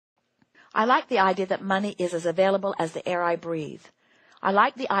I like the idea that money is as available as the air I breathe. I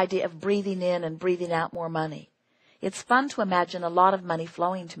like the idea of breathing in and breathing out more money. It's fun to imagine a lot of money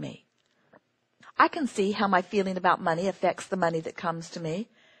flowing to me. I can see how my feeling about money affects the money that comes to me.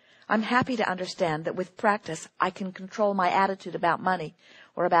 I'm happy to understand that with practice, I can control my attitude about money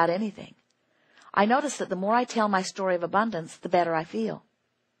or about anything. I notice that the more I tell my story of abundance, the better I feel.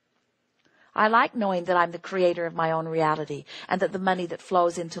 I like knowing that I'm the creator of my own reality and that the money that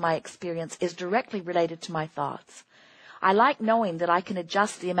flows into my experience is directly related to my thoughts. I like knowing that I can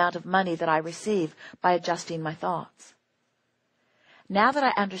adjust the amount of money that I receive by adjusting my thoughts. Now that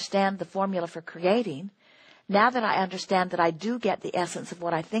I understand the formula for creating, now that I understand that I do get the essence of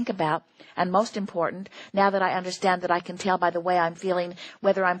what I think about, and most important, now that I understand that I can tell by the way I'm feeling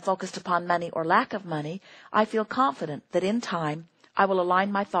whether I'm focused upon money or lack of money, I feel confident that in time I will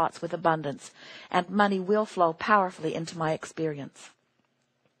align my thoughts with abundance, and money will flow powerfully into my experience.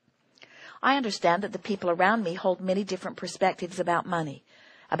 I understand that the people around me hold many different perspectives about money,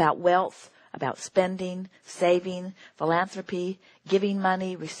 about wealth, about spending, saving, philanthropy, giving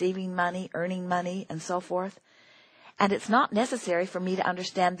money, receiving money, earning money, and so forth. And it's not necessary for me to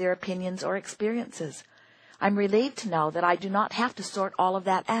understand their opinions or experiences. I'm relieved to know that I do not have to sort all of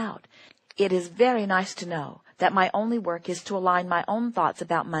that out. It is very nice to know that my only work is to align my own thoughts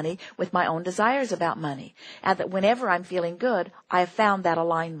about money with my own desires about money, and that whenever I'm feeling good, I have found that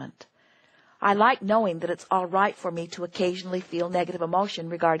alignment. I like knowing that it's all right for me to occasionally feel negative emotion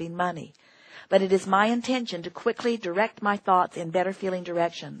regarding money, but it is my intention to quickly direct my thoughts in better feeling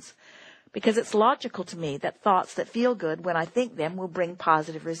directions, because it's logical to me that thoughts that feel good when I think them will bring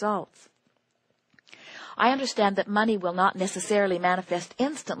positive results. I understand that money will not necessarily manifest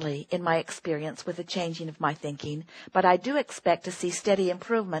instantly in my experience with the changing of my thinking, but I do expect to see steady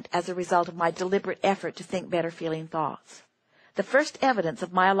improvement as a result of my deliberate effort to think better feeling thoughts. The first evidence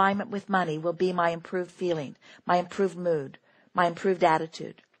of my alignment with money will be my improved feeling, my improved mood, my improved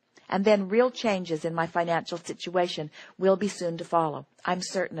attitude. And then real changes in my financial situation will be soon to follow. I'm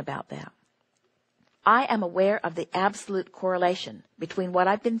certain about that. I am aware of the absolute correlation between what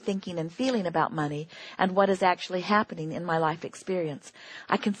I've been thinking and feeling about money and what is actually happening in my life experience.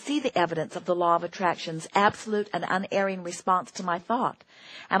 I can see the evidence of the law of attraction's absolute and unerring response to my thought,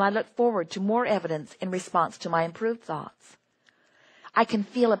 and I look forward to more evidence in response to my improved thoughts. I can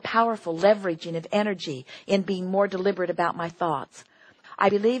feel a powerful leveraging of energy in being more deliberate about my thoughts. I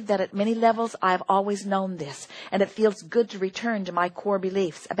believe that at many levels I have always known this, and it feels good to return to my core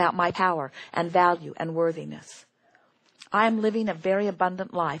beliefs about my power and value and worthiness. I am living a very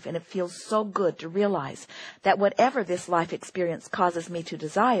abundant life, and it feels so good to realize that whatever this life experience causes me to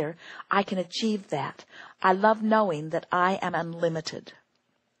desire, I can achieve that. I love knowing that I am unlimited.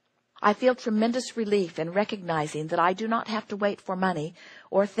 I feel tremendous relief in recognizing that I do not have to wait for money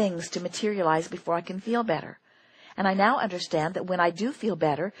or things to materialize before I can feel better. And I now understand that when I do feel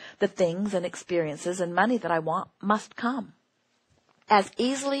better, the things and experiences and money that I want must come. As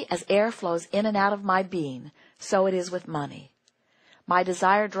easily as air flows in and out of my being, so it is with money. My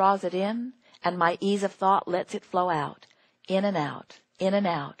desire draws it in, and my ease of thought lets it flow out, in and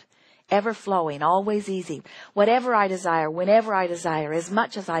out, ever flowing, always easy. Whatever I desire, whenever I desire, as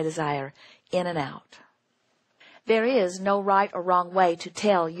much as I desire, in and out. There is no right or wrong way to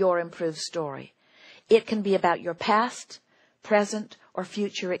tell your improved story. It can be about your past, present, or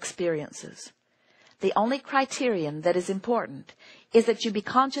future experiences. The only criterion that is important is that you be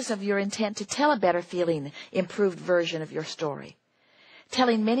conscious of your intent to tell a better feeling, improved version of your story.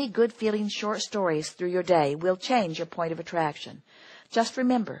 Telling many good feeling short stories through your day will change your point of attraction. Just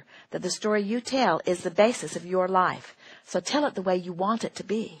remember that the story you tell is the basis of your life, so tell it the way you want it to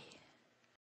be.